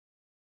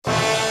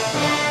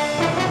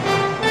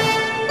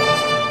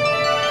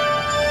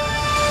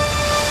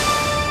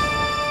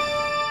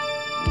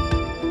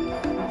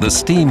The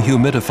steam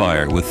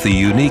humidifier with the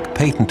unique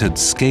patented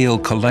scale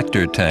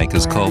collector tank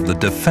is called the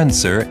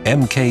Defensor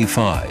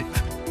Mk5.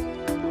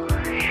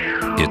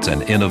 It's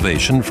an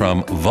innovation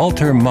from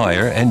Walter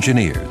Meier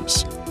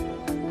engineers.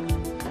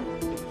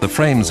 The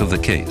frames of the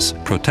case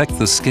protect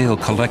the scale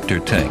collector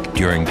tank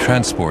during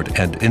transport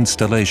and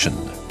installation.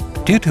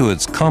 Due to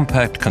its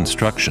compact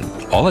construction,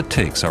 all it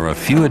takes are a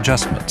few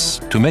adjustments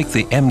to make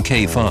the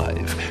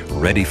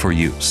Mk5 ready for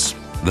use.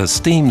 The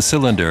steam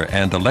cylinder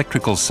and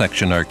electrical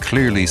section are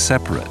clearly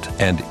separate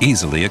and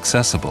easily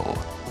accessible.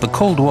 The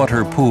cold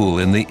water pool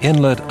in the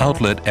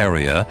inlet-outlet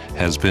area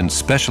has been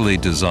specially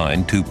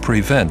designed to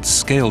prevent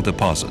scale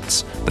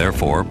deposits.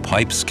 Therefore,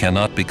 pipes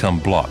cannot become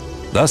blocked,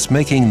 thus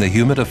making the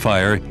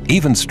humidifier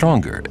even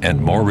stronger and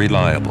more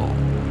reliable.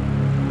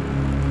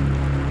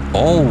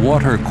 All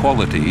water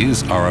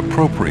qualities are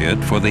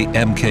appropriate for the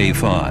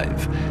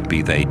Mk5,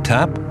 be they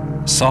tap,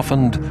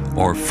 softened,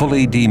 or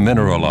fully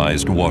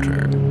demineralized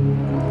water.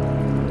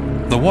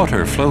 The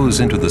water flows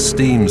into the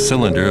steam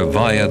cylinder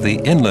via the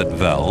inlet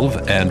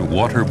valve and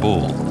water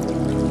bowl.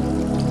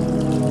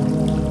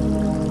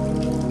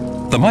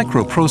 The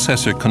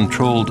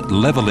microprocessor-controlled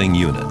leveling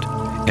unit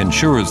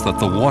ensures that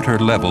the water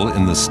level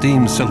in the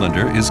steam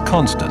cylinder is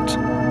constant.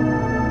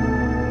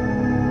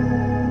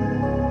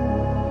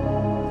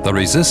 The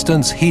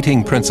resistance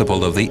heating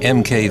principle of the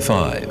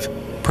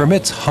Mk5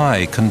 permits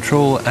high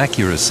control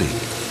accuracy.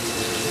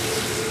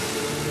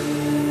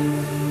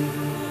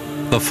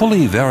 The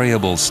fully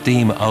variable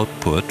steam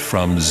output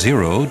from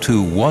 0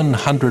 to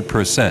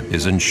 100%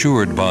 is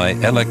ensured by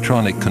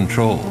electronic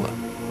control.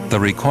 The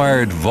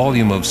required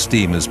volume of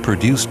steam is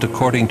produced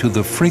according to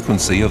the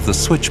frequency of the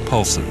switch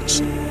pulses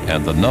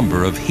and the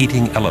number of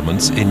heating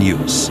elements in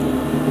use.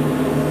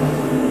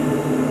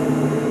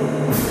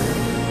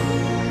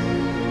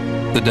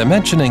 The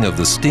dimensioning of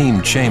the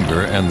steam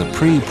chamber and the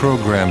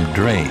pre-programmed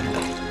drain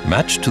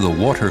match to the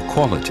water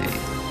quality.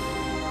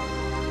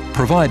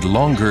 Provide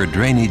longer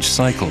drainage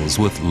cycles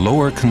with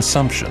lower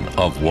consumption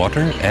of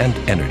water and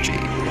energy.